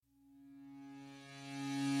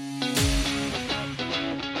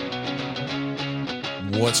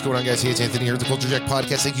What's going on, guys? Hey, it's Anthony here at the Culture Jack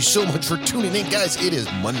Podcast. Thank you so much for tuning in, guys. It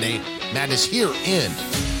is Monday Madness here in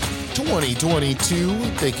 2022.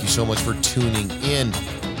 Thank you so much for tuning in.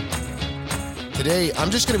 Today,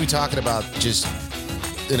 I'm just going to be talking about just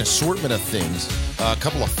an assortment of things, a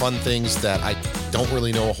couple of fun things that I don't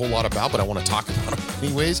really know a whole lot about, but I want to talk about them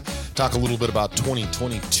anyways. Talk a little bit about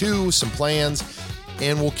 2022, some plans,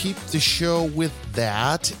 and we'll keep the show with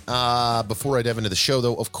that. Before I dive into the show,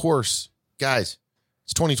 though, of course, guys,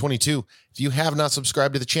 it's 2022. If you have not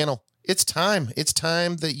subscribed to the channel, it's time. It's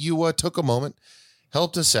time that you took a moment,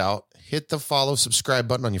 helped us out, hit the follow, subscribe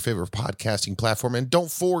button on your favorite podcasting platform, and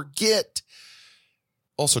don't forget,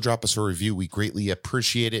 also drop us a review. We greatly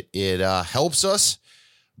appreciate it. It helps us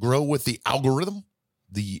grow with the algorithm.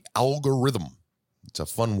 The algorithm. It's a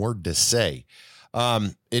fun word to say.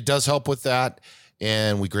 It does help with that,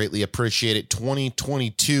 and we greatly appreciate it.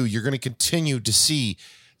 2022, you're going to continue to see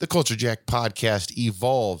the Culture Jack Podcast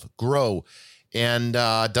evolve, grow, and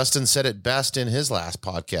Dustin said it best in his last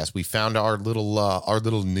podcast. We found our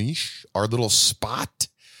little niche, our little spot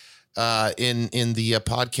in the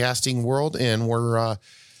podcasting world, and we're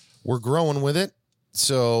growing with it.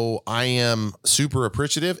 So I am super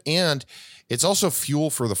appreciative, and it's also fuel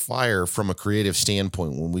for the fire from a creative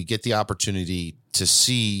standpoint when we get the opportunity to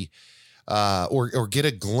see or get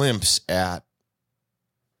a glimpse at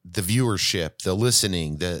the viewership, the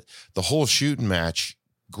listening, the whole shooting match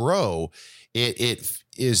grow. It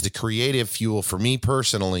is the creative fuel for me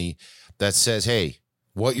personally that says, hey,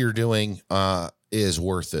 what you're doing is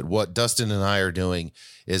worth it. What Dustin and I are doing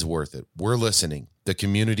is worth it. We're listening. The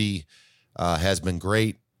community has been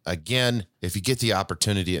great. Again, if you get the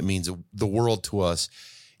opportunity, it means the world to us.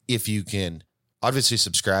 If you can obviously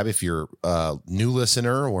subscribe, if you're a new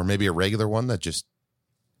listener or maybe a regular one that just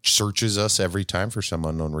searches us every time for some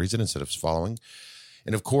unknown reason instead of following.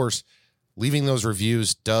 And of course, leaving those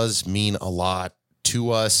reviews does mean a lot to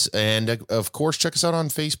us. And of course, check us out on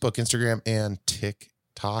Facebook, Instagram, and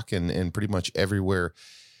TikTok, and pretty much everywhere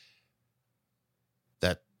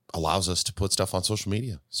that allows us to put stuff on social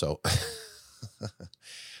media. So, all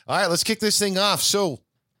right, let's kick this thing off. So,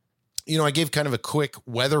 I gave kind of a quick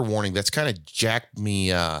weather warning that's kind of jacked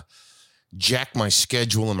my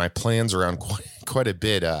schedule and my plans around quite a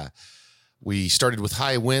bit. We started with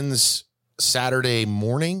high winds Saturday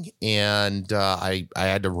morning, and I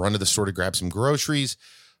had to run to the store to grab some groceries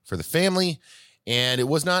for the family, and it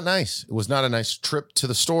was not nice. It was not a nice trip to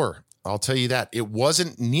the store. I'll tell you that. It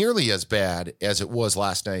wasn't nearly as bad as it was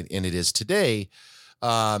last night, and it is today.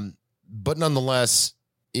 But nonetheless,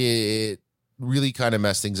 it really kind of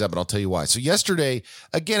messed things up, and I'll tell you why. So yesterday,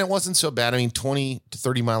 again, it wasn't so bad. I mean, 20 to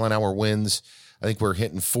 30 mile an hour winds. I think we're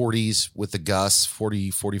hitting 40s with the gusts,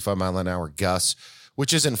 40, 45 mile an hour gusts,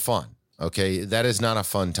 which isn't fun. Okay. That is not a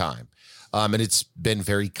fun time. And it's been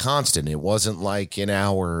very constant. It wasn't like an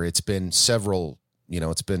hour. It's been several,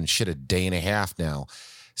 it's been a day and a half now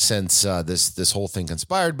since this whole thing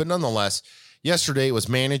conspired. But nonetheless, yesterday it was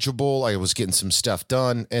manageable. I was getting some stuff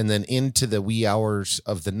done. And then into the wee hours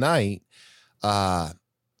of the night,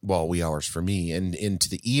 wee hours for me, and into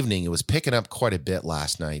the evening, it was picking up quite a bit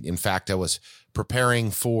last night. In fact, I was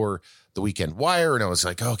preparing for the weekend wire, and I was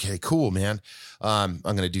like, okay, cool, man. I'm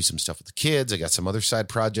going to do some stuff with the kids. I got some other side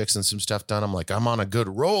projects and some stuff done. I'm like, I'm on a good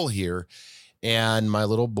roll here. And my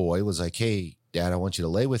little boy was like, hey, Dad, I want you to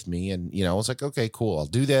lay with me. And, I was like, okay, cool. I'll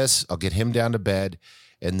do this. I'll get him down to bed.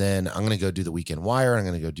 And then I'm going to go do the weekend wire. I'm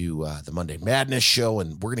going to go do the Monday Madness show,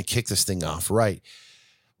 and we're going to kick this thing off right.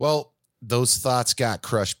 Well, those thoughts got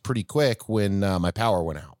crushed pretty quick when my power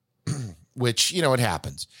went out, which, it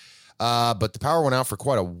happens. But the power went out for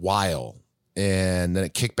quite a while, and then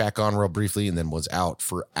it kicked back on real briefly and then was out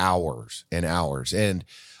for hours and hours. And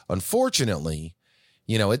unfortunately,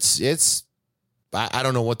 I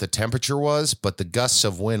don't know what the temperature was, but the gusts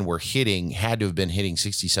of wind had to have been hitting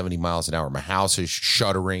 60, 70 miles an hour. My house is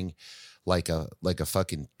shuddering like a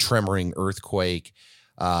fucking tremoring earthquake.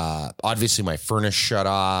 Obviously my furnace shut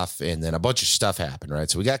off, and then a bunch of stuff happened, right?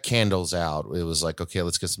 So we got candles out. It was like, okay,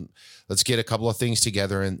 let's get a couple of things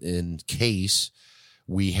together in case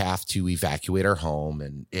we have to evacuate our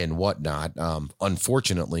home and whatnot.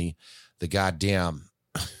 Unfortunately, the goddamn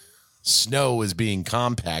snow is being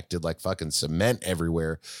compacted like fucking cement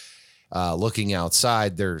everywhere. Looking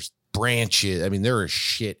outside, there's branches. I mean, there is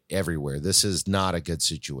shit everywhere. This is not a good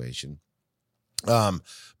situation. But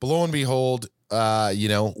lo and behold,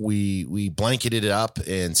 we blanketed it up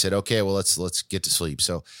and said, okay, well, let's get to sleep.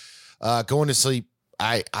 So, going to sleep,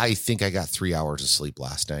 I think I got 3 hours of sleep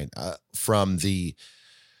last night, from the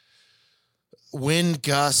wind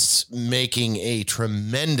gusts making a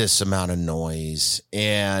tremendous amount of noise,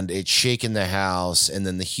 and it's shaking the house. And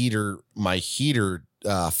then my heater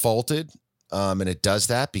faulted. And it does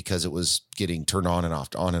that because it was getting turned on and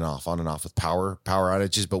off with power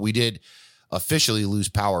outages. But we did officially lose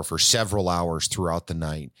power for several hours throughout the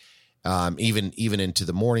night, even into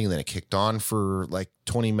the morning. And then it kicked on for like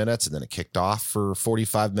 20 minutes, and then it kicked off for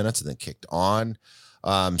 45 minutes, and then kicked on.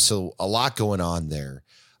 So a lot going on there.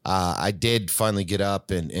 I did finally get up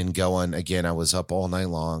and going again. I was up all night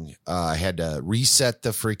long. I had to reset the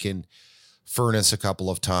freaking furnace a couple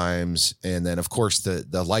of times. And then of course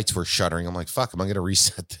the lights were shuttering. I'm like, fuck, am I going to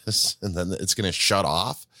reset this? And then it's going to shut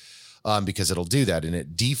off, because it'll do that. And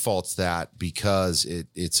it defaults that because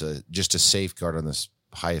it's just a safeguard on this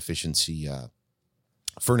high efficiency,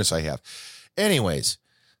 furnace I have. Anyways.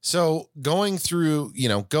 So going through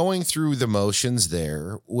the motions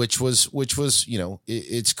there, which was,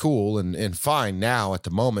 it's cool and fine now at the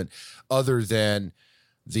moment, other than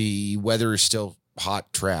the weather is still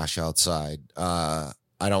hot trash outside. I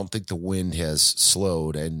don't think the wind has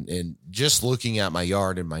slowed, and just looking at my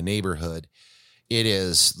yard and my neighborhood, it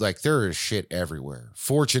is like there is shit everywhere.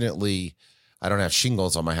 Fortunately, I don't have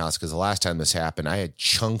shingles on my house, because the last time this happened, I had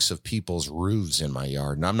chunks of people's roofs in my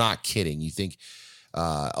yard. And I'm not kidding. You think,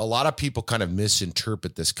 a lot of people kind of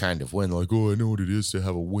misinterpret this kind of wind, like, oh, I know what it is to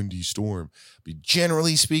have a windy storm. But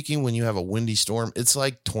generally speaking, when you have a windy storm, it's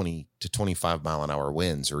like 20 to 25 mile an hour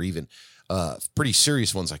winds, or even pretty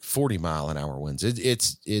serious ones like 40 mile an hour winds.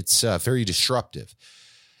 It's very disruptive.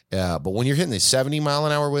 But when you're hitting the 70 mile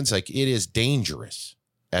an hour winds, like, it is dangerous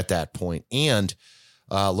at that point. And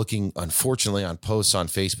looking, unfortunately, on posts on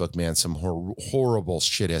Facebook, man, some horrible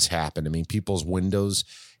shit has happened. I mean, people's windows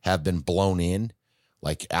have been blown in,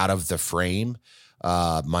 like out of the frame.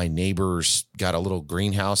 My neighbor's got a little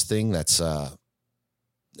greenhouse thing that's,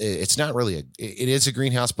 it's not really it is a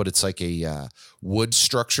greenhouse, but it's like a wood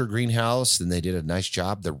structure greenhouse. And they did a nice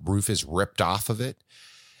job. The roof is ripped off of it.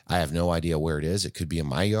 I have no idea where it is. It could be in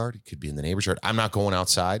my yard. It could be in the neighbor's yard. I'm not going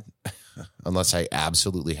outside unless I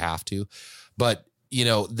absolutely have to. But,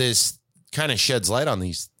 this kind of sheds light on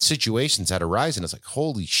these situations that arise. And it's like,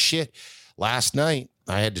 holy shit. Last night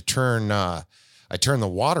I had to turn, I turned the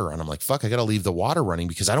water on. I'm like, fuck, I got to leave the water running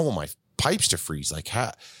because I don't want my pipes to freeze. Like,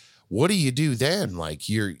 what do you do then? Like,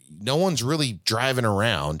 no one's really driving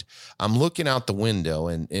around. I'm looking out the window,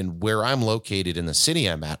 and where I'm located in the city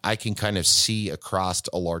I'm at, I can kind of see across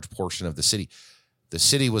a large portion of the city. The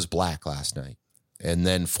city was black last night. And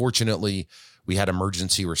then fortunately we had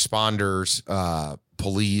emergency responders,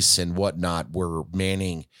 police and whatnot were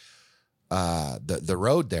manning, the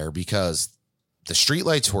road there because the street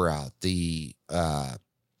lights were out. The,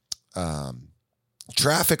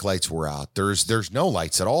 traffic lights were out. There's no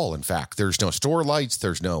lights at all. In fact, there's no store lights.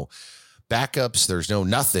 There's no backups. There's no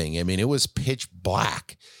nothing. I mean, it was pitch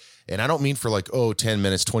black. And I don't mean for like, 10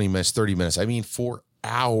 minutes, 20 minutes, 30 minutes. I mean, for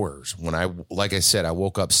hours. Like I said, I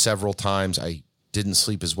woke up several times. I didn't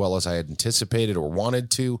sleep as well as I had anticipated or wanted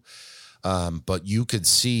to. But you could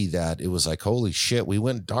see that it was like, holy shit, we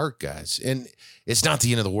went dark, guys. And it's not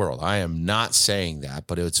the end of the world. I am not saying that,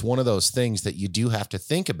 but it's one of those things that you do have to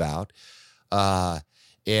think about,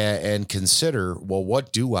 and consider, well,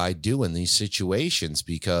 what do I do in these situations?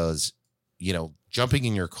 Because, jumping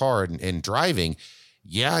in your car and driving,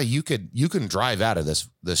 yeah, you can drive out of this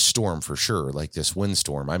storm for sure. Like this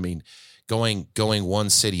windstorm. I mean, going one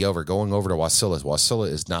city over, going over to Wasilla. Wasilla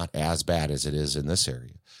is not as bad as it is in this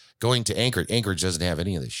area. Going to Anchorage doesn't have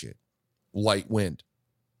any of this shit. Light wind,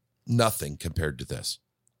 nothing compared to this.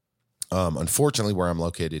 Unfortunately, where I'm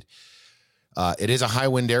located, it is a high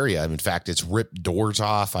wind area. In fact, it's ripped doors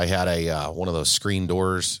off. I had one of those screen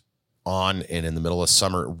doors on, and in the middle of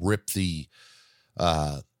summer, it ripped the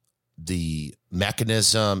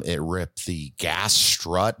mechanism. It ripped the gas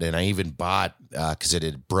strut, and I even bought, because it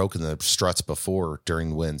had broken the struts before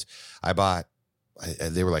during winds.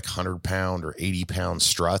 They were like 100-pound or 80-pound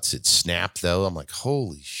struts. It snapped though. I'm like,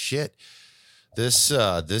 holy shit, this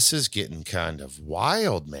is getting kind of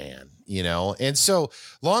wild, man. And so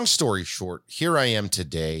long story short, here I am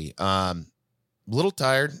today. A little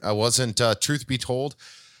tired. I wasn't, truth be told,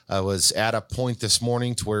 I was at a point this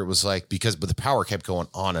morning to where it was like, but the power kept going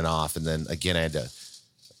on and off. And then again, I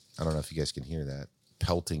don't know if you guys can hear that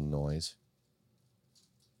pelting noise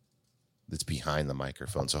that's behind the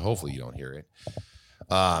microphone. So hopefully you don't hear it.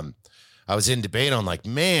 I was in debate on like,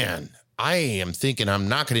 man, I am thinking I'm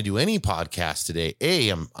not going to do any podcast today. A,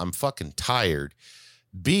 I'm fucking tired.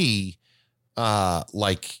 B,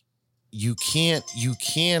 like you can't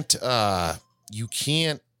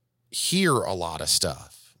hear a lot of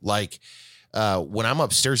stuff. Like when I'm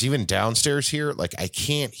upstairs, even downstairs here, like I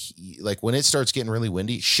can't, like when it starts getting really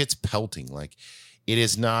windy, shit's pelting. Like it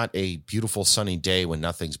is not a beautiful sunny day when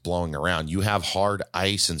nothing's blowing around. You have hard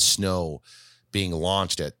ice and snow being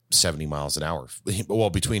launched at 70 miles an hour. Well,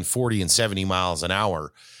 between 40 and 70 miles an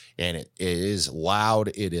hour. And it is loud.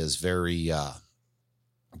 It is very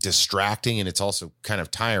distracting. And it's also kind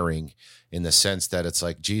of tiring in the sense that it's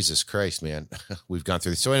like, Jesus Christ, man, we've gone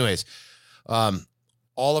through this. So anyways,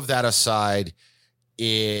 all of that aside,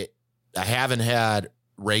 I haven't had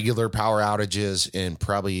regular power outages in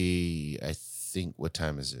probably, I think, what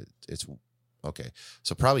time is it? It's okay.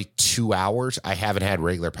 So probably 2 hours. I haven't had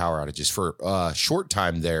regular power outages for a short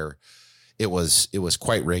time there. It was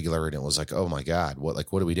quite regular, and it was like, oh my God,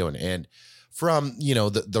 what are we doing? And from,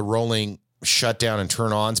 the rolling shutdown and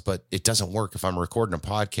turn ons, but it doesn't work. If I'm recording a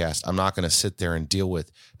podcast, I'm not going to sit there and deal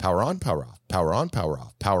with power on, power off, power on, power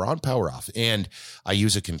off, power on, power off. And I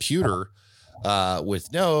use a computer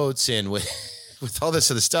with notes and with all this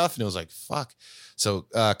other stuff. And it was like, fuck. So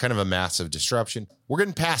kind of a massive disruption. We're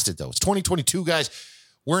getting past it though. It's 2022, guys.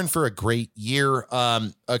 We're in for a great year.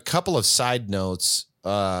 A couple of side notes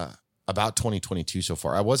about 2022 so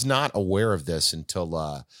far. I was not aware of this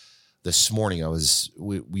until this morning.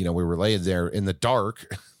 We were laying there in the dark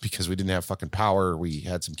because we didn't have fucking power. We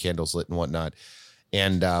had some candles lit and whatnot.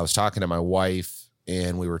 And I was talking to my wife,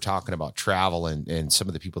 and we were talking about travel and some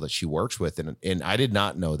of the people that she works with. And I did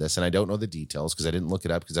not know this, and I don't know the details because I didn't look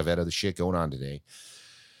it up because I've had other shit going on today.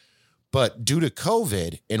 But due to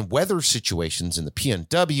COVID and weather situations in the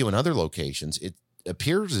PNW and other locations, it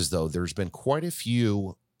appears as though there's been quite a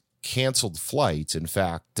few canceled flights. In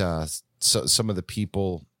fact, some of the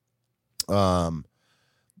people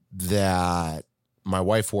that my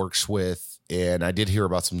wife works with, and I did hear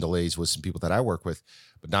about some delays with some people that I work with,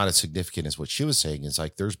 but not as significant as what she was saying. It's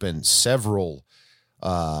like there's been several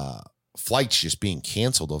flights just being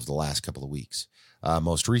canceled over the last couple of weeks.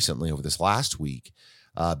 Most recently over this last week,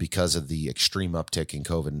 because of the extreme uptick in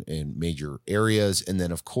COVID in major areas. And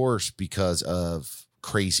then, of course, because of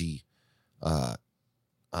crazy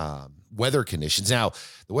weather conditions. Now,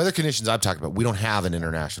 the weather conditions I'm talking about, we don't have an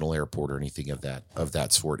international airport or anything of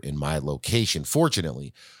that sort in my location.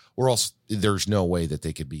 Fortunately, there's no way that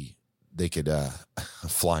they could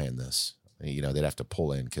fly in this. They'd have to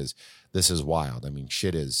pull in because this is wild. I mean,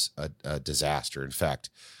 shit is a disaster. In fact,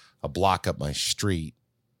 a block up my street,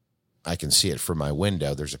 I can see it from my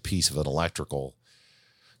window. There's a piece of an electrical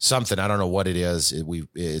something. I don't know what it is.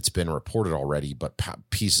 It's been reported already, but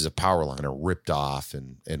pieces of power line are ripped off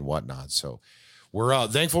and whatnot. So we're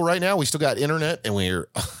thankful right now. We still got internet and we're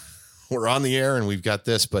on the air and we've got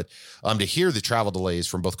this, but to hear the travel delays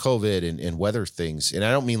from both COVID and weather things. And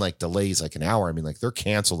I don't mean like delays, like an hour. I mean, like they're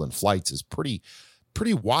canceling flights is pretty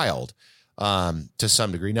wild, to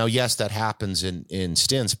some degree. Now, yes, that happens in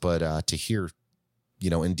stints, but, to hear,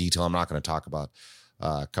 in detail, I'm not going to talk about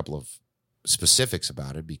a couple of specifics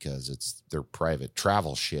about it because it's their private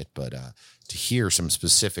travel shit. But to hear some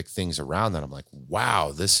specific things around that, I'm like,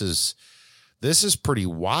 wow, this is pretty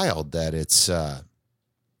wild that it's at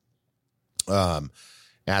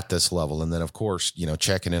this level. And then, of course,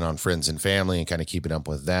 checking in on friends and family and kind of keeping up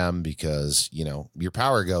with them because, your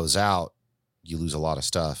power goes out, you lose a lot of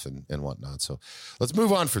stuff and whatnot. So let's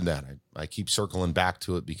move on from that. I keep circling back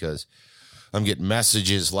to it because I'm getting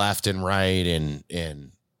messages left and right, and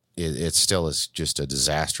it still is just a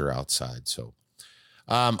disaster outside. So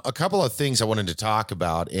a couple of things I wanted to talk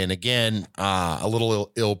about. And again, a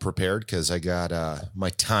little ill prepared because I got my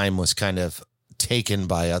time was kind of taken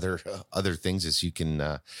by other things, as you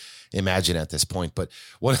can imagine at this point. But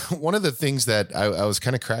one of the things that I was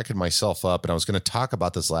kind of cracking myself up, and I was going to talk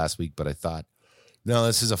about this last week, but I thought, no,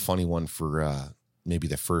 this is a funny one for maybe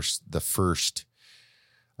the first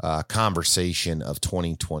conversation of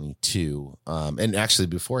 2022. And actually,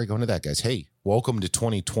 before I go into that, guys, hey, welcome to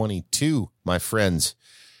 2022, my friends.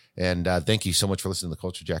 And thank you so much for listening to the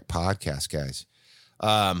Culture Jack podcast, guys.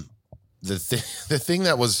 The thing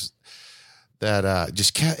that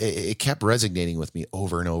just kept resonating with me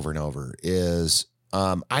over and over and over is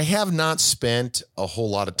I have not spent a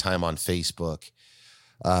whole lot of time on Facebook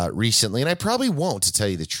recently, and I probably won't, to tell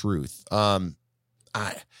you the truth. I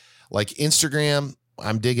like Instagram.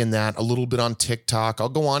 I'm digging that a little bit on TikTok. I'll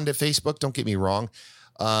go on to Facebook. Don't get me wrong.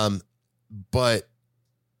 But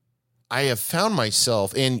I have found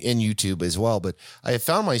myself in YouTube as well, but I have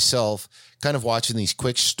found myself kind of watching these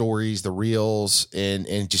quick stories, the reels,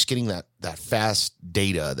 and just getting that fast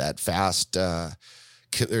data, that fast, the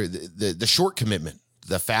short commitment,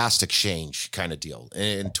 the fast exchange kind of deal.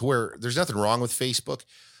 And to where there's nothing wrong with Facebook.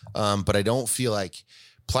 But I don't feel like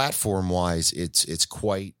platform wise, it's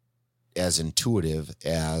quite as intuitive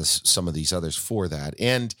as some of these others for that.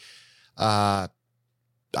 And I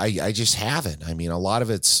just haven't. I mean, a lot of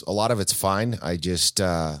it's fine. I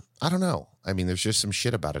don't know. I mean, there's just some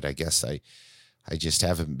shit about it. I guess I just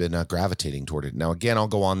haven't been gravitating toward it. Now, again, I'll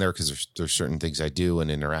go on there because there's certain things I do and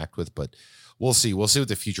interact with, but we'll see. We'll see what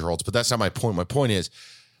the future holds. But that's not my point. My point is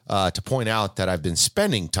to point out that I've been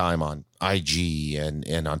spending time on IG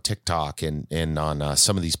and on TikTok and on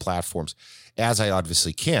some of these platforms as I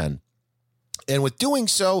obviously can. And with doing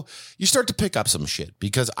so, you start to pick up some shit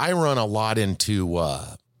because I run a lot into,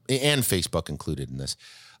 and Facebook included in this,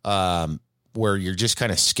 where you're just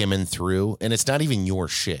kind of skimming through and it's not even your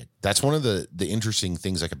shit. That's one of the interesting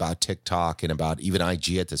things like about TikTok and about even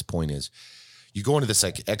IG at this point is you go into this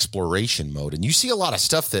like exploration mode and you see a lot of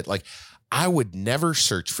stuff that like, I would never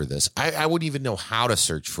search for this. I wouldn't even know how to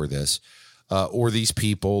search for this or these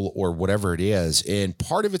people or whatever it is. And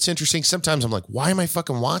part of it's interesting. Sometimes I'm like, why am I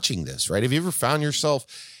fucking watching this? Right. Have you ever found yourself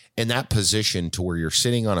in that position to where you're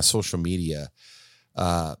sitting on a social media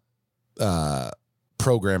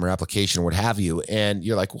program or application or what have you, and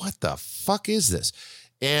you're like, what the fuck is this?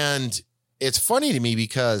 And it's funny to me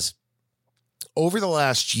because over the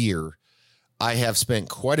last year, I have spent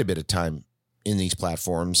quite a bit of time in these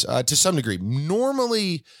platforms to some degree.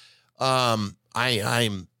 Normally, I'm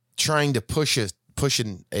trying to push a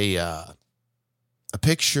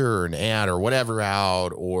picture or an ad or whatever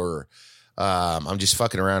out, or I'm just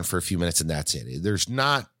fucking around for a few minutes and that's it.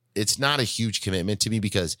 It's not a huge commitment to me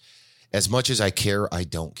because as much as I care, I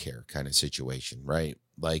don't care kind of situation, right?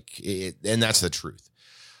 Like and that's the truth.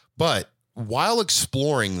 But while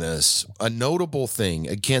exploring this, a notable thing,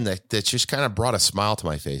 again, that just kind of brought a smile to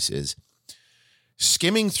my face is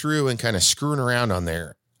skimming through and kind of screwing around on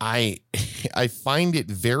there. I find it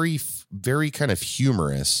very, very kind of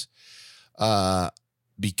humorous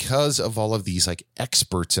because of all of these like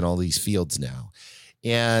experts in all these fields now.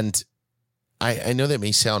 And I know that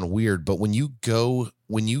may sound weird, but when you go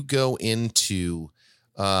into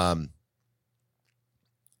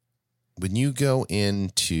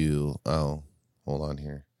oh, hold on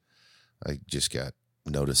here. I just got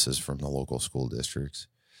notices from the local school districts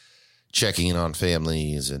checking in on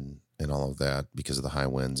families and all of that because of the high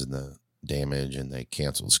winds and the damage, and they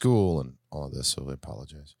canceled school and all of this. So I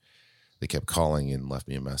apologize. They kept calling and left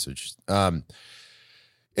me a message.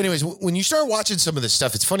 Anyways, when you start watching some of this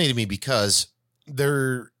stuff, it's funny to me because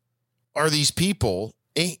there are these people,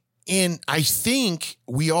 and I think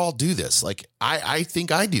we all do this. Like, I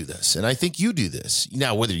think I do this, and I think you do this.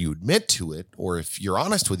 Now, whether you admit to it or if you're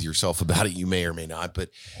honest with yourself about it, you may or may not. But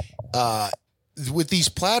with these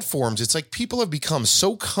platforms, it's like people have become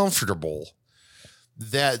so comfortable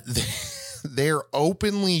that they're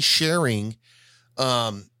openly sharing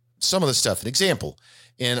some of the stuff. An example,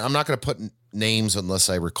 and I'm not going to put names unless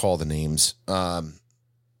I recall the names,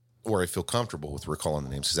 or I feel comfortable with recalling the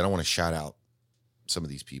names, because I don't want to shout out some of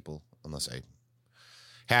these people unless I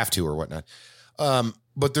have to or whatnot.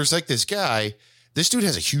 But there's like this guy, this dude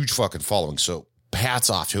has a huge fucking following. So hats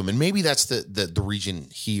off to him. And maybe that's the region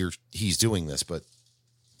he's doing this, but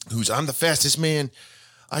I'm the fastest man.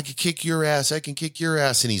 I could kick your ass. I can kick your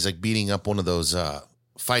ass. And he's like beating up one of those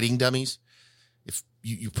fighting dummies. If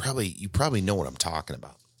you probably know what I'm talking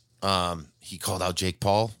about. He called out Jake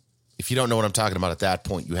Paul. If you don't know what I'm talking about at that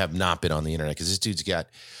point, you have not been on the internet, because this dude's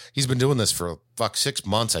he's been doing this for 6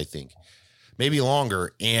 months, I think, maybe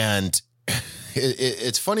longer. And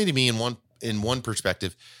it's funny to me in one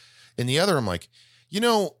perspective. In the other, I'm like,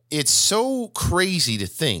 it's so crazy to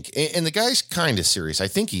think. And the guy's kind of serious. I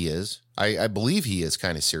think he is. I believe he is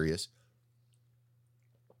kind of serious.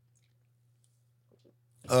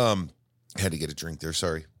 Had to get a drink there.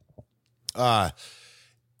 Sorry.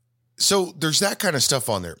 So there's that kind of stuff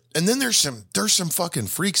on there. And then there's some fucking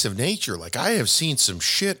freaks of nature. Like, I have seen some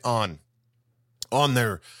shit on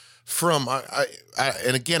there from,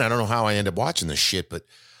 and again, I don't know how I end up watching this shit, but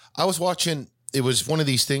I was watching, it was one of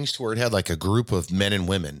these things to where it had like a group of men and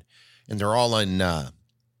women, and they're all in,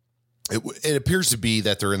 it appears to be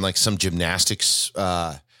that they're in like some gymnastics,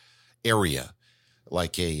 area,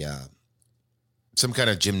 like some kind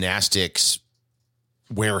of gymnastics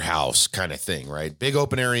warehouse kind of thing, right? Big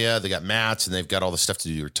open area. They got mats, and they've got all the stuff to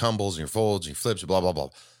do your tumbles and your folds and your flips, blah, blah, blah.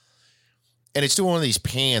 And it's doing one of these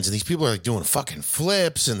pans, and these people are like doing fucking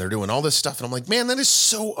flips, and they're doing all this stuff. And I'm like, man, that is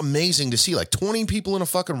so amazing to see. Like 20 people in a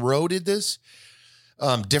fucking row did this,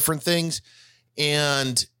 different things.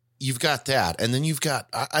 And you've got that. And then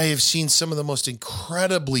I have seen some of the most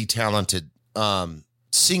incredibly talented,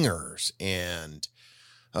 singers and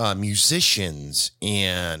musicians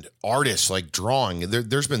and artists, like drawing.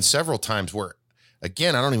 There's been several times where,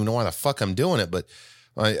 again, I don't even know why the fuck I'm doing it, but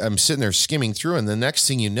I'm sitting there skimming through, and the next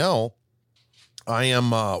thing you know, I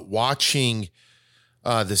am watching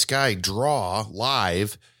this guy draw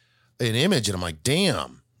live an image, and I'm like,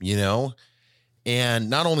 damn, and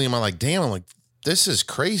not only am I like, damn, I'm like, this is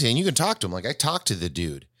crazy. And you can talk to him. Like, I talked to the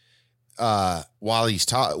dude while he's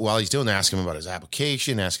doing that, asking him about his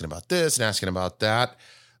application, asking about this and asking about that.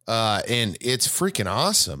 And it's freaking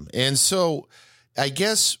awesome. And so I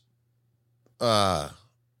guess the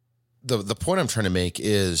point I'm trying to make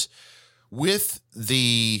is, with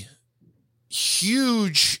the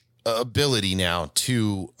huge ability now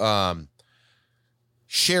to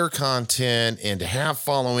share content and to have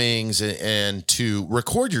followings and to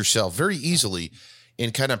record yourself very easily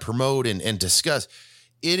and kind of promote and discuss,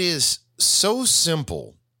 it is so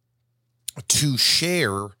simple to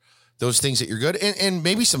share those things that you're good and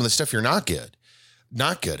maybe some of the stuff you're not good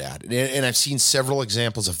at. And I've seen several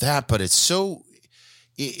examples of that, but it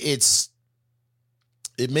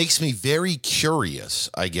makes me very curious,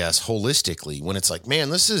 I guess, holistically, when it's like,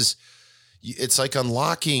 man, it's like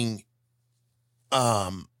unlocking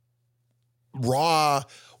raw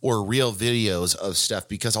or real videos of stuff,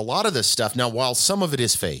 because a lot of this stuff now, while some of it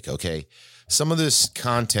is fake, okay, some of this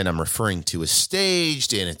content I'm referring to is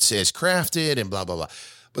staged and it's crafted and blah, blah, blah.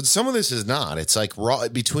 But some of this is not. It's like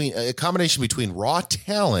a combination between raw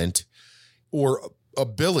talent or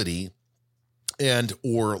ability and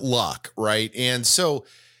or luck, right? And so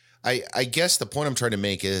I guess the point I'm trying to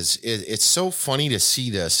make is it's so funny to see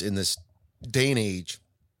this in this day and age,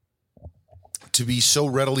 to be so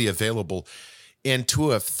readily available, and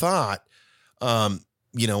to have thought, a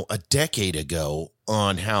decade ago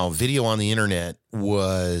on how video on the internet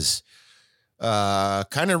was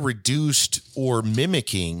kind of reduced or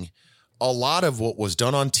mimicking a lot of what was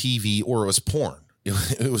done on TV, or it was porn.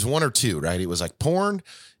 It was one or two, right? It was like porn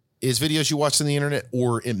is videos you watched on the internet,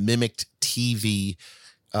 or it mimicked TV,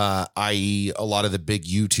 i.e. a lot of the big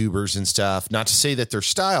YouTubers and stuff. Not to say that their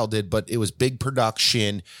style did, but it was big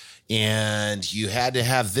production, and you had to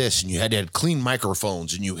have this, and you had to have clean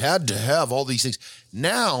microphones, and you had to have all these things.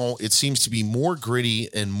 Now it seems to be more gritty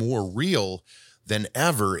and more real than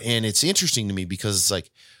ever. And it's interesting to me because it's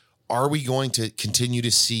like, are we going to continue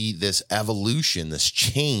to see this evolution, this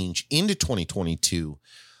change into 2022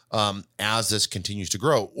 as this continues to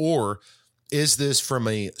grow? Or is this from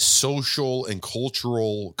a social and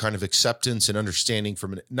cultural kind of acceptance and understanding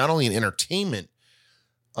from not only an entertainment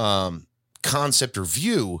concept or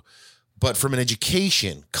view, but from an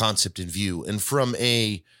education concept and view, and from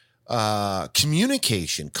a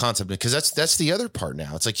communication concept? Because that's the other part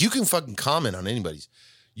now. It's like, you can fucking comment on anybody's,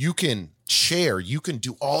 you can share, you can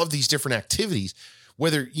do all of these different activities,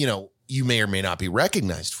 whether, you may or may not be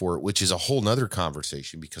recognized for it, which is a whole nother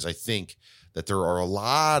conversation, because I think that there are a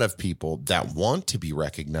lot of people that want to be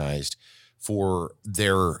recognized for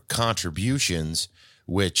their contributions,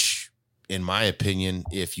 which, in my opinion,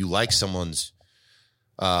 if you like someone's,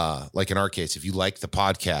 like in our case, if you like the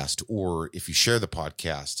podcast, or if you share the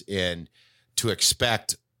podcast, and to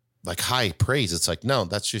expect like high praise, it's like, no,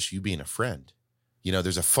 that's just you being a friend.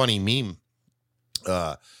 There's a funny meme.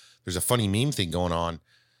 There's a funny meme thing going on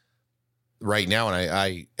right now.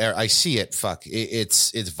 And I see it.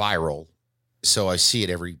 It's viral. So I see it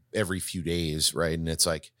every few days. Right. And it's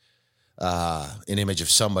like, an image of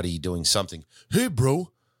somebody doing something. Hey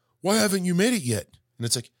bro, why haven't you made it yet? And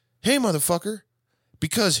it's like, hey motherfucker,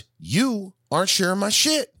 because you aren't sharing my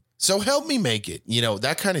shit. So help me make it,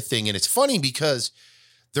 that kind of thing. And it's funny because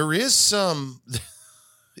there is some,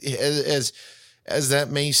 as that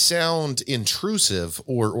may sound intrusive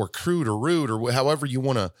or crude or rude, or however you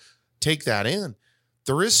want to take that in,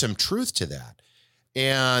 there is some truth to that.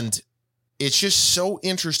 And it's just so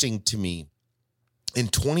interesting to me in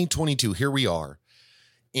 2022, here we are.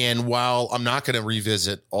 And while I'm not going to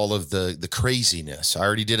revisit all of the craziness, I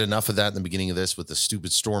already did enough of that in the beginning of this with the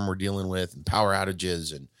stupid storm we're dealing with and power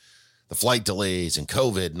outages and the flight delays and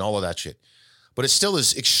COVID and all of that shit. But it still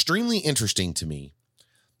is extremely interesting to me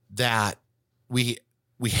that we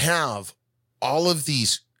have all of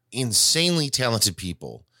these insanely talented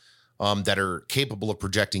people that are capable of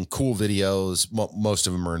projecting cool videos. Most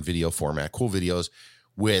of them are in video format, cool videos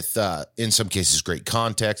with, in some cases, great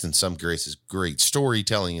context, in some cases, great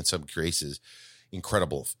storytelling, in some cases,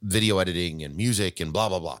 incredible video editing and music and blah,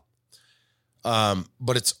 blah, blah.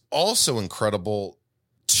 But it's also incredible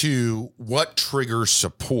to what triggers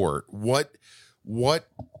support. What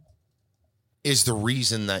is the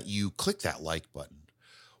reason that you click that like button?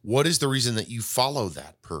 What is the reason that you follow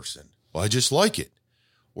that person? Well, I just like it.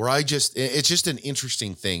 Or it's just an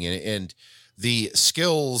interesting thing. And the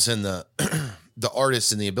skills and the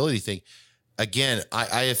artists and the ability thing, again,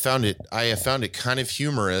 I have found it kind of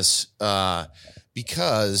humorous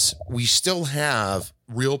because we still have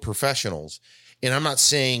real professionals. And I'm not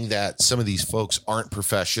saying that some of these folks aren't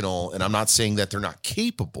professional, and I'm not saying that they're not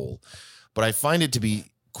capable, but I find it to be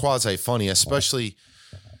quasi funny, especially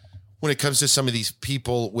when it comes to some of these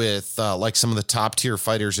people with like some of the top tier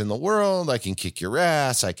fighters in the world. I can kick your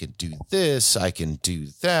ass. I can do this. I can do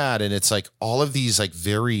that. And it's like all of these like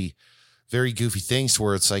very, very goofy things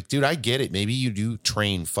where it's like, dude, I get it. Maybe you do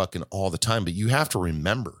train fucking all the time, but you have to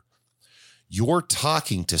remember you're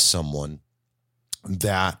talking to someone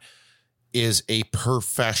that is a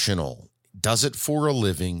professional, does it for a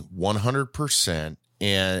living 100%,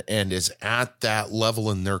 and is at that level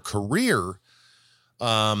in their career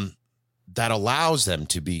that allows them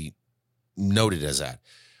to be noted as that.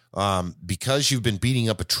 Because you've been beating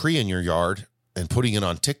up a tree in your yard and putting it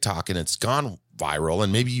on TikTok and it's gone viral,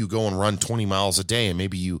 and maybe you go and run 20 miles a day and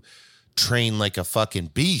maybe you train like a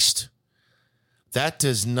fucking beast. That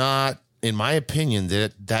does not, in my opinion,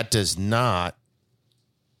 that does not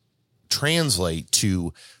translate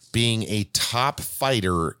to being a top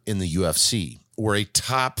fighter in the UFC or a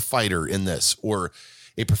top fighter in this or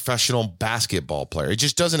a professional basketball player. It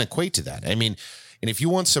just doesn't equate to that. I mean, and if you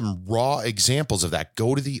want some raw examples of that,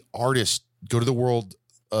 go to the world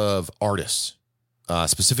of artists,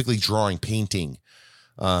 specifically drawing, painting,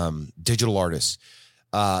 digital artists.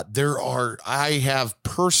 I have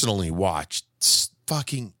personally watched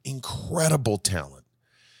fucking incredible talent.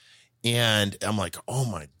 And I'm like, oh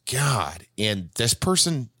my God. And this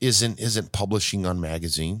person isn't publishing on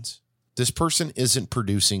magazines. This person isn't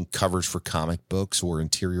producing covers for comic books or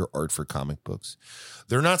interior art for comic books.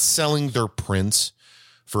 They're not selling their prints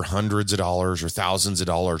for hundreds of dollars or thousands of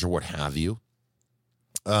dollars or what have you.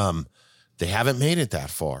 They haven't made it that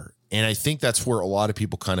far. And I think that's where a lot of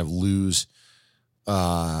people kind of lose,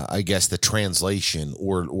 I guess, the translation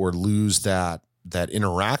or lose that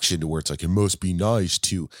interaction to where it's like, it must be nice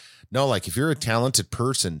to. No, like if you're a talented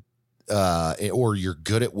person or you're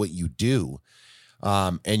good at what you do,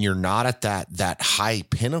 and you're not at that high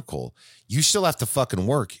pinnacle, you still have to fucking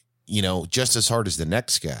work, just as hard as the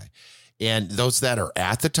next guy. And those that are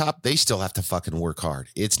at the top, they still have to fucking work hard.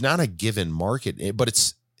 It's not a given market,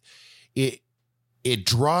 but it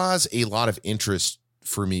draws a lot of interest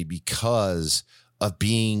for me because of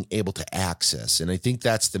being able to access. And I think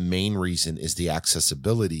that's the main reason is the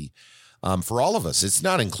accessibility for all of us. It's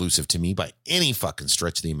not inclusive to me by any fucking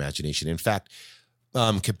stretch of the imagination. In fact,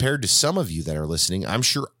 compared to some of you that are listening, I'm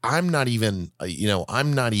sure I'm not even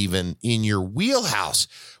in your wheelhouse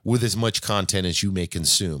with as much content as you may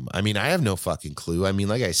consume. I mean, I have no fucking clue. I mean,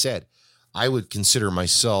 like I said, I would consider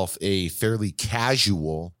myself a fairly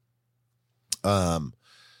casual person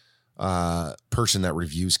that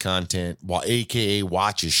reviews content, AKA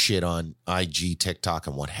watches shit on IG, TikTok,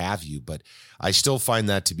 and what have you. But I still find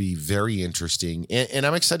that to be very interesting. And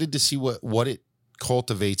I'm excited to see what it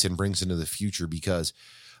cultivates and brings into the future, because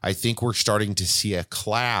I think we're starting to see a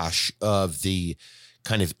clash of the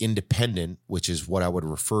kind of independent, which is what I would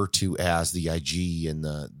refer to as the IG and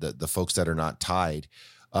the folks that are not tied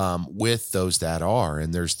with those that are.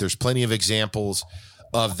 And there's plenty of examples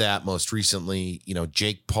of that. Most recently,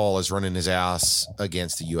 Jake Paul is running his ass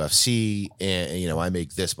against the UFC, and I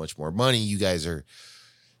make this much more money. You guys are,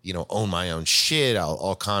 own my own shit.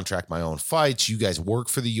 I'll contract my own fights. You guys work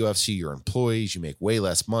for the UFC. You're employees. You make way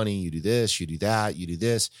less money. You do this, you do that, you do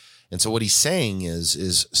this. And so what he's saying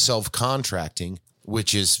is self-contracting,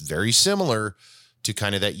 which is very similar to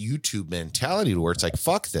kind of that YouTube mentality where it's like,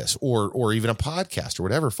 fuck this, or even a podcast or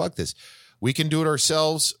whatever. Fuck this. We can do it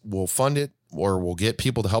ourselves. We'll fund it, or we'll get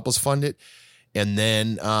people to help us fund it. And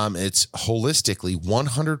then it's holistically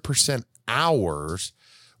 100% ours,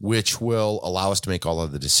 which will allow us to make all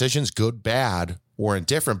of the decisions, good, bad, or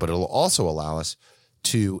indifferent, but it'll also allow us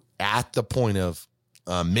to, at the point of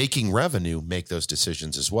making revenue, make those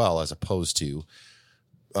decisions as well, as opposed to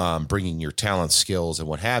bringing your talent, skills, and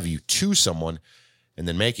what have you to someone and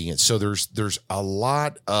then making it. So there's a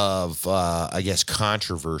lot of, I guess,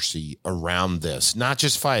 controversy around this. Not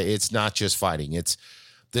just fight. It's not just fighting.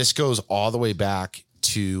 This goes all the way back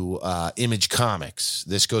to Image Comics.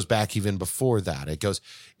 This goes back even before that.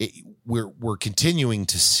 We're continuing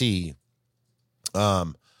to see a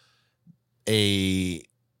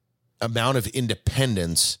amount of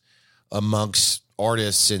independence amongst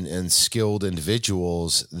artists and skilled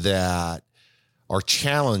individuals that are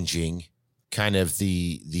challenging kind of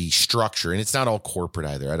the structure. And it's not all corporate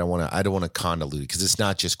either. I don't want to convolute it, because it's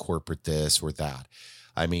not just corporate this or that.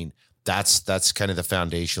 I mean, that's kind of the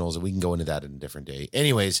foundationals, and we can go into that in a different day.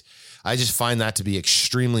 Anyways, I just find that to be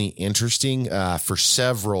extremely interesting for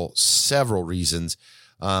several reasons.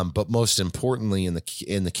 But most importantly, in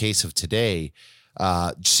the case of today,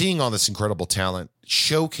 seeing all this incredible talent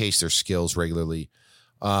showcase their skills regularly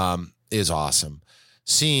is awesome.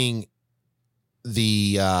 Seeing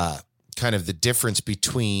the kind of the difference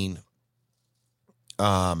between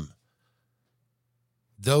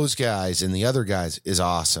those guys and the other guys is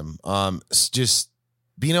awesome. It's just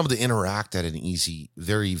being able to interact at an easy,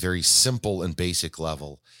 very, very simple and basic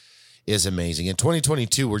level is amazing. In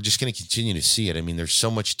 2022, we're just going to continue to see it. I mean, there's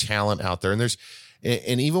so much talent out there,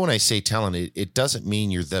 and even when I say talent, it doesn't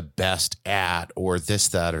mean you're the best at or this,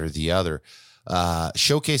 that, or the other.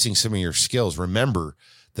 Showcasing some of your skills. Remember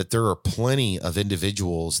that there are plenty of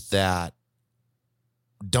individuals that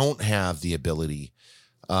don't have the ability.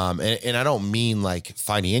 And I don't mean like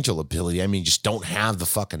financial ability. I mean, just don't have the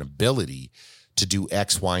fucking ability to do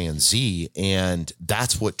X, Y, and Z. And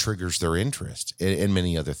that's what triggers their interest in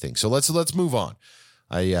many other things. So let's move on.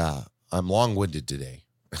 I'm long-winded today.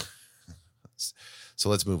 So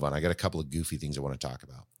let's move on. I got a couple of goofy things I want to talk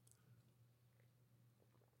about.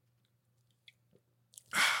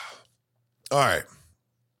 All right.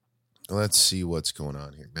 Let's see what's going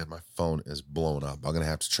on here. Man, my phone is blowing up. I'm going to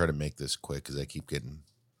have to try to make this quick because I keep getting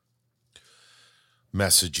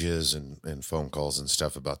messages and phone calls and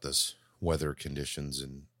stuff about this weather conditions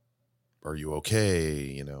and are you okay?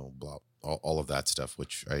 You know, blah, all of that stuff,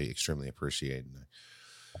 which I extremely appreciate. And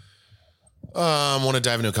I want to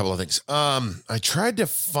dive into a couple of things. I tried to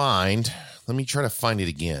find, let me try to find it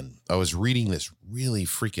again. I was reading this really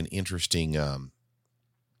freaking interesting,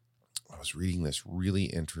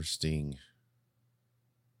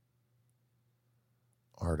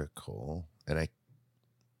 article, and let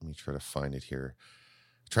me try to find it here.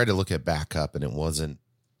 I tried to look it back up, and I wasn't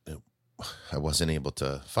able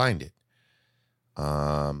to find it.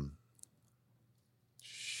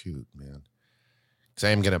 Shoot, man. Because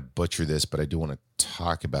I am going to butcher this, but I do want to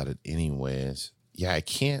talk about it anyways. Yeah, I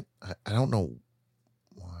can't. I don't know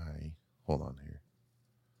why. Hold on here.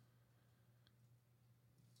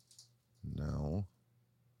 No.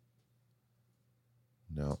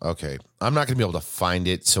 Okay. I'm not going to be able to find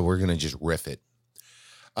it, so we're going to just riff it.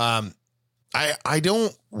 I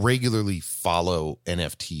don't regularly follow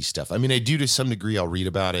NFT stuff. I mean, I do to some degree. I'll read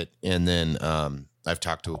about it, and then I've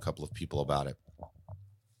talked to a couple of people about it.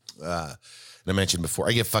 And I mentioned before,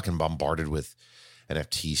 I get fucking bombarded with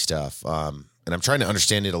NFT stuff. And I'm trying to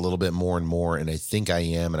understand it a little bit more and more, and I think I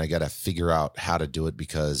am, and I got to figure out how to do it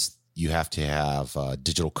because you have to have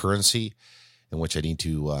digital currency, in which I need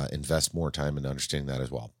to invest more time in understanding that as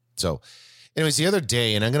well. So anyways, the other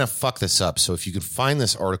day, and I'm going to fuck this up. So if you can find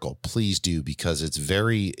this article, please do, because it's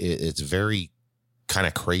very kind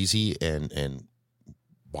of crazy and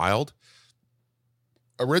wild.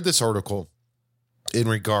 I read this article in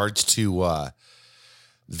regards to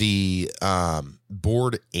the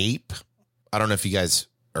Bored Ape. I don't know if you guys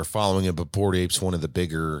are following it, but Bored Ape's one of the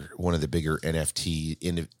bigger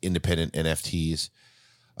NFT independent NFTs.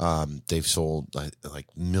 They've sold like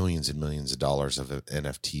millions and millions of dollars of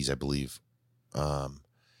NFTs, I believe. And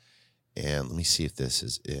let me see if this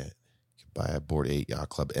is it. You can buy a Bored Ape Yacht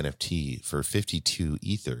Club NFT for 52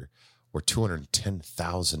 Ether or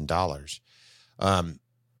 $210,000.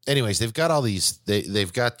 Anyways, they've got all these,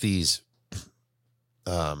 they've got these,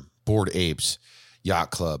 Bored Apes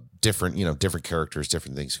Yacht Club, different characters,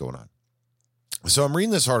 different things going on. So I'm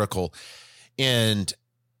reading this article and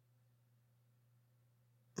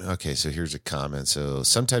okay, so here's a comment. So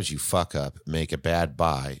sometimes you fuck up, make a bad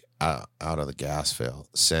buy out of the gas fail,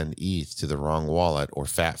 send ETH to the wrong wallet, or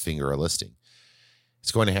fat finger a listing.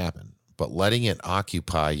 It's going to happen, but letting it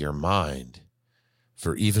occupy your mind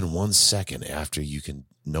for even 1 second after you can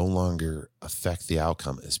no longer affect the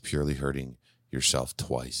outcome is purely hurting yourself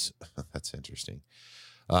twice. That's interesting.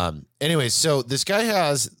 Anyways, so this guy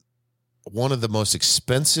has one of the most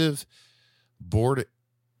expensive Bored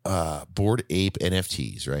Ape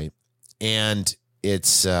NFTs, right? And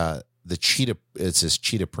it's it's this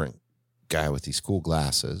cheetah print guy with these cool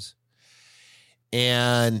glasses.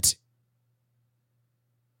 And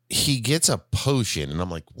he gets a potion, and I'm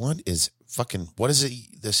like, what does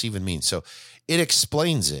this even mean? So it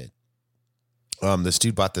explains it. This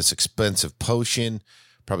dude bought this expensive potion,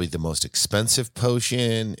 probably the most expensive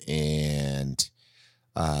potion, and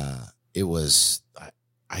it was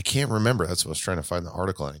I can't remember. That's what I was trying to find the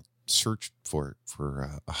article, and I searched for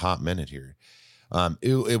a hot minute here.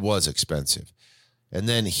 It was expensive. And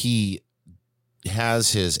then he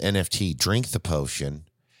has his NFT drink the potion,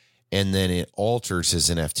 and then it alters his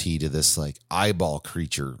NFT to this like eyeball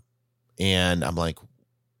creature And I'm like,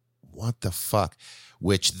 what the fuck?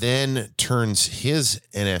 Which then turns his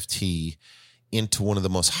NFT into one of the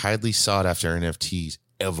most highly sought after NFTs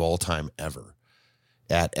of all time ever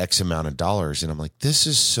at X amount of dollars. And I'm like, this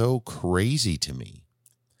is so crazy to me.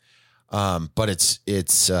 But it's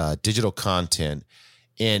digital content.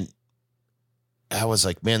 And I was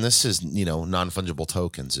like, man, this is, non-fungible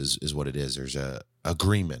tokens is what it is. There's a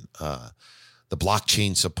agreement. The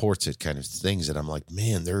blockchain supports it, kind of things that I'm like,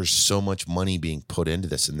 man, there's so much money being put into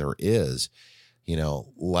this. And there is,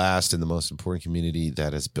 last and the most important community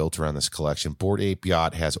that is built around this collection. Bored Ape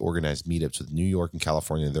Yacht has organized meetups with New York and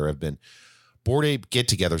California. There have been Bored Ape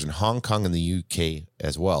get-togethers in Hong Kong and the UK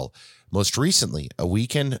as well. Most recently, a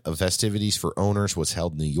weekend of festivities for owners was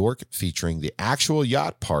held in New York, featuring the actual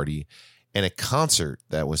yacht party and a concert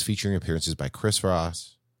that was featuring appearances by Chris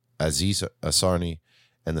Ross, Aziz Ansari,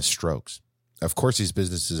 and The Strokes. Of course, these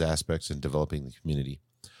businesses aspects in developing the community.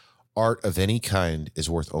 Art of any kind is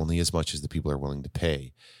worth only as much as the people are willing to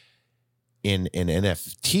pay. In an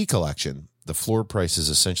NFT collection, the floor price is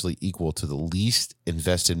essentially equal to the least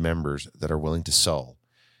invested members that are willing to sell.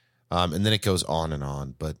 And then it goes on and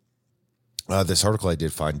on. But this article I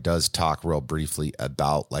did find does talk real briefly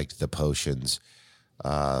about like the potions,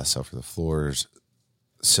 so for the floors.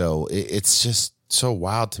 So it's just so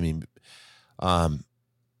wild to me.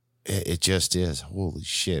 It just is. Holy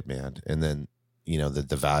shit, man. And then,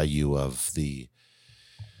 the value of the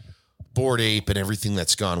Bored Ape and everything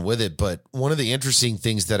that's gone with it. But one of the interesting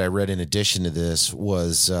things that I read in addition to this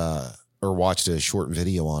was, or watched a short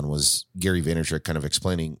video on, was Gary Vaynerchuk kind of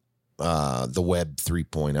explaining the web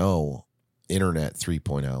 3.0, internet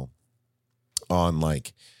 3.0 on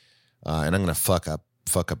like, and I'm going to fuck up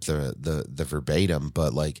the verbatim,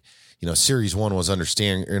 but like, series 1 was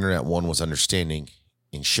internet 1 was understanding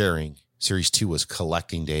and sharing. Series 2 was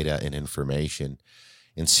collecting data and information.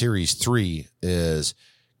 And series 3 is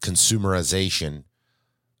consumerization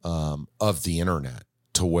of the internet,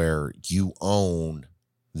 to where you own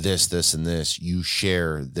this, and this, you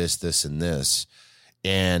share this, and this.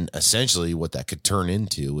 And essentially what that could turn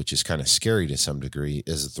into, which is kind of scary to some degree,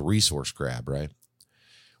 is the resource grab, right?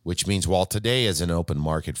 Which means while today is an open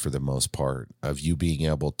market for the most part of you being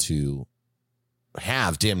able to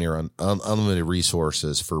have damn near unlimited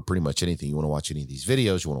resources for pretty much anything. You want to watch any of these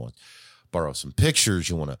videos, you want to borrow some pictures,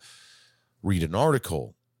 you want to read an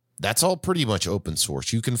article. That's all pretty much open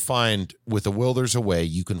source. You can find, with a will, there's a way,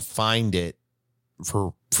 you can find it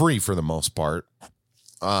for free for the most part,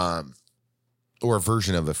 or a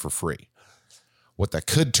version of it for free. What that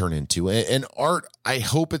could turn into. And art, I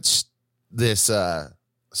hope it's this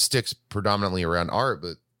sticks predominantly around art,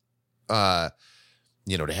 but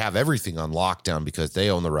to have everything on lockdown because they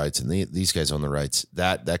own the rights and these guys own the rights,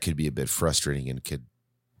 that could be a bit frustrating and could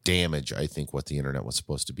damage, I think, what the internet was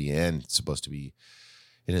supposed to be and supposed to be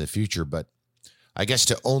into the future. But I guess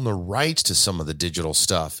to own the rights to some of the digital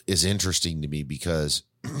stuff is interesting to me, because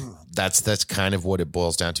that's kind of what it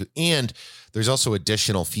boils down to. And there's also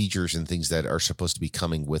additional features and things that are supposed to be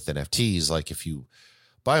coming with NFTs. Like if you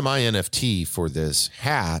buy my NFT for this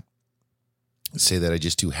hat, say that I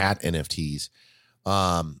just do hat NFTs,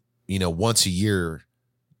 once a year,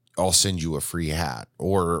 I'll send you a free hat,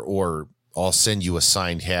 or I'll send you a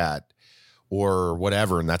signed hat or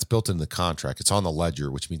whatever. And that's built into the contract. It's on the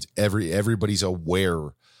ledger, which means everybody's aware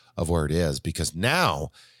of where it is, because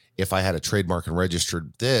now if I had a trademark and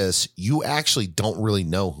registered this, you actually don't really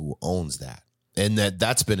know who owns that. And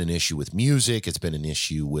that's been an issue with music. It's been an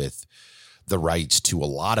issue with the rights to a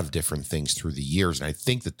lot of different things through the years. And I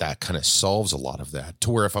think that kind of solves a lot of that,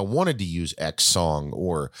 to where if I wanted to use X song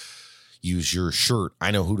or use your shirt,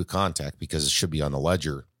 I know who to contact because it should be on the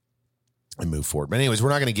ledger and move forward. But anyways, we're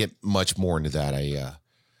not going to get much more into that. I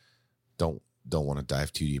don't want to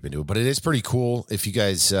dive too deep into it, but it is pretty cool. If you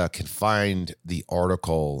guys can find the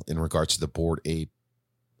article in regards to the Bored Ape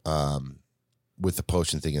with the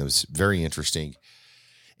potion thing, it was very interesting.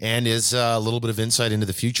 And is a little bit of insight into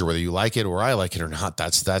the future, whether you like it or I like it or not.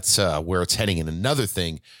 That's where it's heading. And another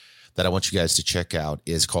thing that I want you guys to check out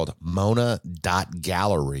is called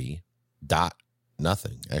Mona.gallery.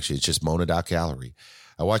 Nothing. Actually, it's just Mona.gallery.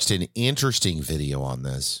 I watched an interesting video on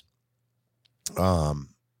this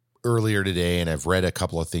earlier today, and I've read a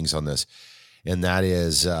couple of things on this, and that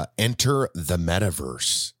is Enter the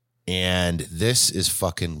Metaverse. And this is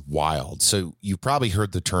fucking wild. So you probably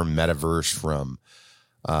heard the term metaverse from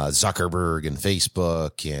Zuckerberg and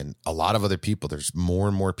Facebook and a lot of other people. There's more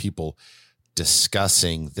and more people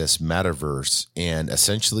discussing this metaverse, and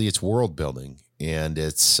essentially it's world building, and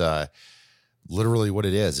it's literally what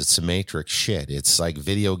it is. It's a Matrix shit. It's like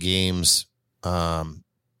video games,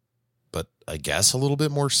 but I guess, a little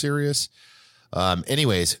bit more serious.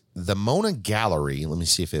 Anyways, the Mona Gallery, let me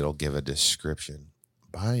see if it'll give a description.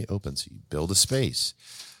 By OpenSea, build a space.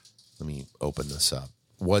 Let me open this up.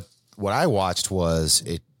 What I watched was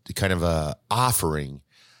it kind of a offering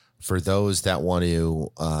for those that want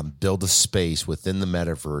to build a space within the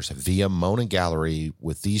metaverse via Mona Gallery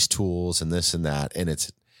with these tools and this and that. And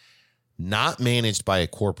it's not managed by a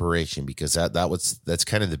corporation, because that's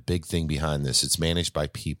kind of the big thing behind this. It's managed by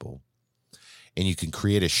people, and you can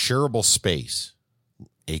create a shareable space,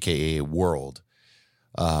 aka a world,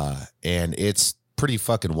 and it's pretty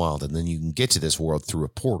fucking wild. And then you can get to this world through a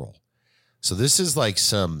portal. So this is like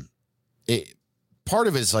part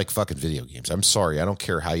of it is like fucking video games. I'm sorry, I don't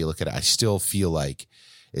care how you look at it. I still feel like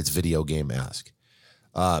it's video game-esque.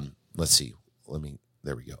 Let's see.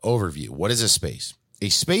 There we go. Overview. What is a space? A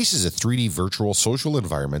space is a 3D virtual social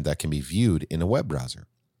environment that can be viewed in a web browser.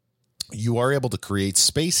 You are able to create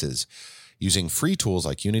spaces using free tools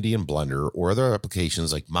like Unity and Blender, or other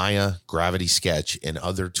applications like Maya, Gravity Sketch, and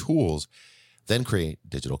other tools, then create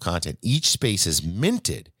digital content. Each space is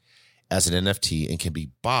minted as an NFT and can be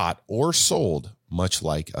bought or sold, much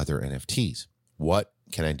like other NFTs. What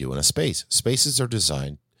can I do in a space? Spaces are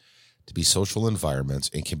designed to be social environments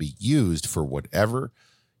and can be used for whatever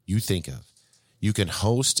you think of. You can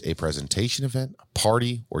host a presentation event, a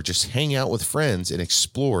party, or just hang out with friends and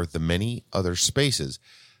explore the many other spaces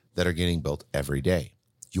that are getting built every day.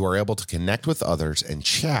 You are able to connect with others and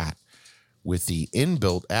chat with the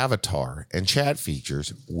inbuilt avatar and chat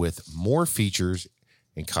features, with more features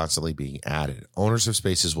and constantly being added. Owners of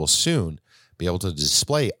spaces will soon be able to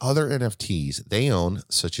display other NFTs they own,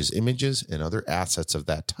 such as images and other assets of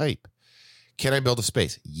that type. Can I build a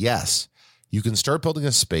space? Yes. You can start building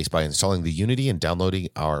a space by installing the Unity and downloading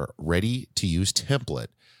our ready-to-use template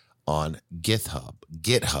on GitHub.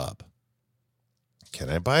 Can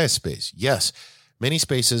I buy a space? Yes. Many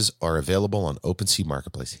spaces are available on OpenSea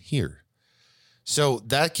Marketplace here. So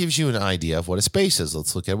that gives you an idea of what a space is.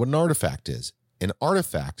 Let's look at what an artifact is. An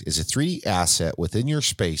artifact is a 3D asset within your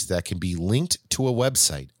space that can be linked to a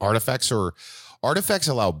website. Artifacts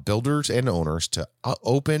allow builders and owners to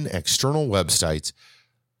open external websites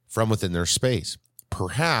from within their space.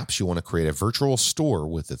 Perhaps you want to create a virtual store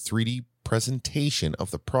with a 3D presentation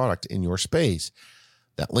of the product in your space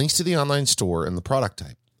that links to the online store and the product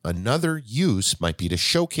type. Another use might be to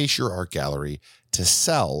showcase your art gallery to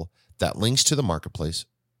sell that links to the marketplace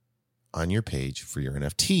on your page for your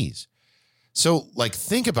NFTs. So, like,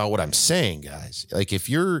 think about what I'm saying, guys. Like, if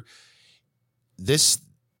you're this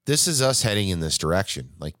is us heading in this direction,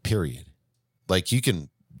 like, period. Like, you can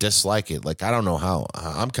dislike it. Like, I don't know how.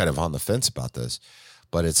 I'm kind of on the fence about this,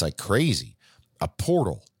 but it's like crazy. A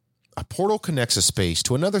portal connects a space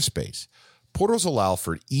to another space. Portals allow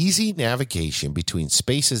for easy navigation between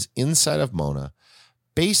spaces inside of Mona.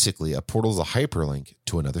 Basically, a portal is a hyperlink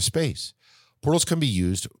to another space. Portals can be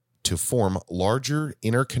used to form larger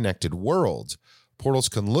interconnected worlds. Portals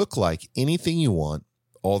can look like anything you want,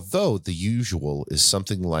 although the usual is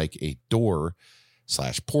something like a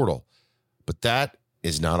door/portal. But that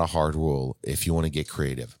is not a hard rule if you want to get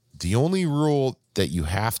creative. The only rule that you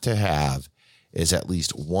have to have is at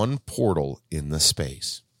least one portal in the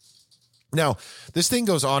space. Now, this thing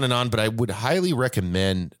goes on and on, but I would highly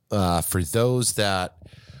recommend for those that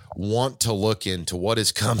want to look into what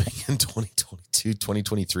is coming in 2022,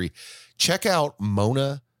 2023, check out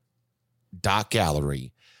Mona.gallery.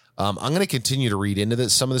 I'm going to continue to read into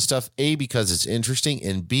some of the stuff, A, because it's interesting,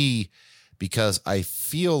 and B, because I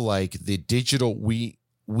feel like the digital, we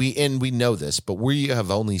know this, but we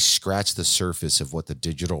have only scratched the surface of what the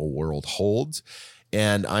digital world holds.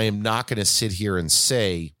 And I am not going to sit here and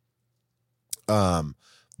say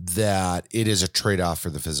that it is a trade-off for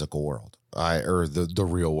the physical world, or the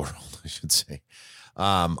real world, I should say.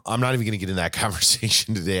 I'm not even going to get in that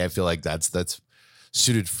conversation today. I feel like that's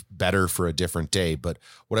suited better for a different day. But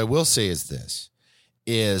what I will say is this,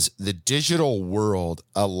 is the digital world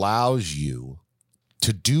allows you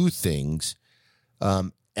to do things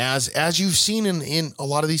as you've seen in a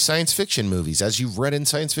lot of these science fiction movies, as you've read in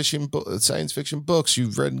science fiction books,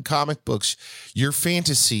 you've read in comic books. Your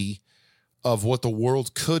fantasy of what the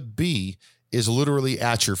world could be is literally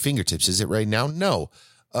at your fingertips. Is it right now? No.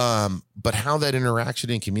 But how that interaction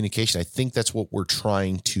and communication, I think that's what we're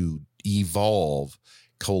trying to evolve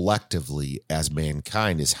collectively as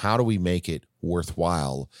mankind, is how do we make it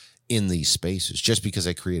worthwhile in these spaces? Just because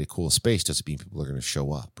I create a cool space doesn't mean people are going to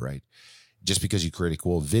show up, right? Just because you create a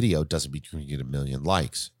cool video doesn't mean you're going to get 1 million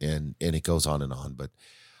likes, and it goes on and on. But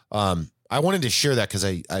I wanted to share that because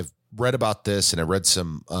I've read about this, and I read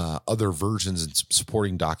some other versions and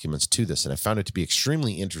supporting documents to this, and I found it to be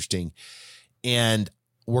extremely interesting. And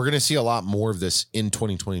we're going to see a lot more of this in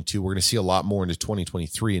 2022. We're going to see a lot more into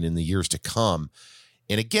 2023 and in the years to come.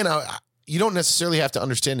 And again, you don't necessarily have to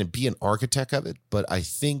understand and be an architect of it, but I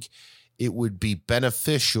think it would be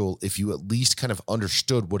beneficial if you at least kind of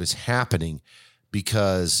understood what is happening,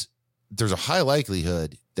 because there's a high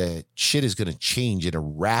likelihood that shit is going to change at a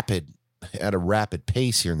rapid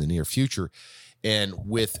pace here in the near future. And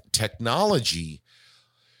with technology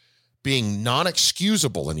being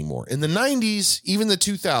non-excusable anymore. In the 90s, even the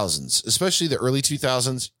 2000s, especially the early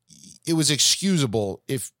 2000s, it was excusable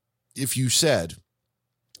if you said,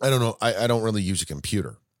 I don't know, I don't really use a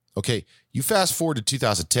computer. Okay, you fast forward to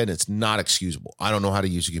 2010, it's not excusable. I don't know how to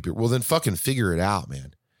use a computer. Well, then fucking figure it out,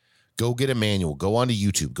 man. Go get a manual. Go onto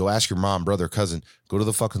YouTube. Go ask your mom, brother, cousin. Go to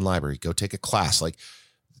the fucking library. Go take a class. Like,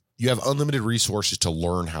 you have unlimited resources to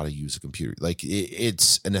learn how to use a computer. Like,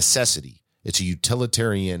 it's a necessity. It's a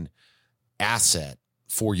utilitarian asset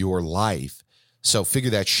for your life. So figure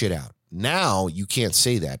that shit out. Now you can't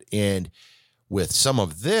say that. And with some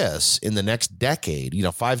of this in the next decade,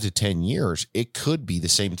 5 to 10 years, it could be the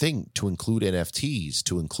same thing, to include NFTs,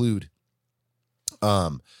 to include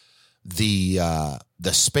the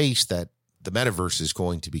space that the metaverse is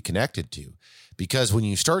going to be connected to. Because when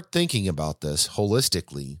you start thinking about this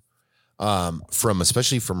holistically,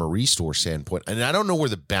 especially from a resource standpoint, and I don't know where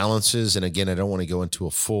the balance is. And again, I don't want to go into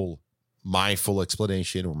my full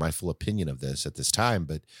explanation or my full opinion of this at this time.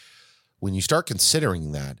 But when you start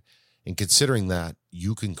considering that, and considering that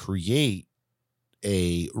you can create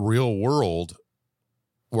a real world,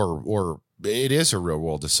 or it is a real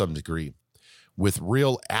world to some degree, with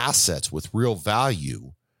real assets, with real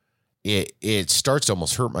value, it starts to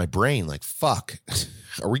almost hurt my brain. Like, fuck,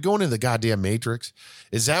 are we going to the goddamn Matrix?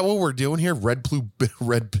 Is that what we're doing here? Red pill,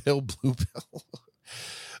 blue pill.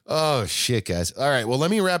 Oh shit, guys. All right. Well, let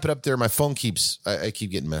me wrap it up there. My phone I keep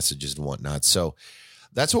getting messages and whatnot. So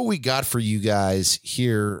that's what we got for you guys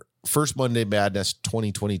here. First Monday Madness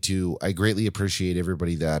 2022. I greatly appreciate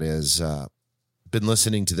everybody that has been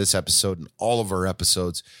listening to this episode and all of our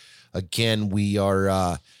episodes. Again, we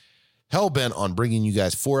are hell-bent on bringing you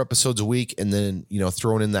guys 4 episodes a week, and then,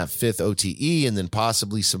 throwing in that 5th OTE, and then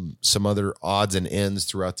possibly some other odds and ends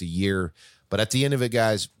throughout the year. But at the end of it,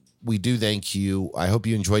 guys, we do thank you. I hope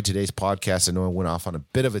you enjoyed today's podcast. I know I went off on a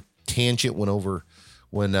bit of a tangent, went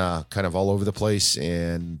kind of all over the place,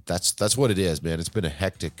 and that's what it is, man. It's been a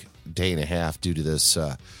hectic day and a half due to this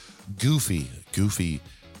goofy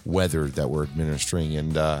weather that we're administering,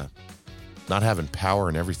 and not having power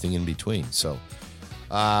and everything in between. So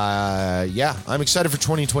I'm excited for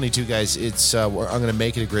 2022, guys. It's I'm going to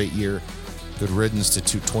make it a great year. Good riddance to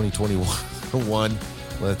 2021.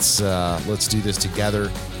 Let's do this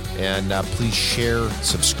together. And please share,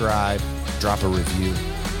 subscribe, drop a review.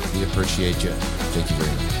 We appreciate you. Thank you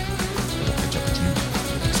very much.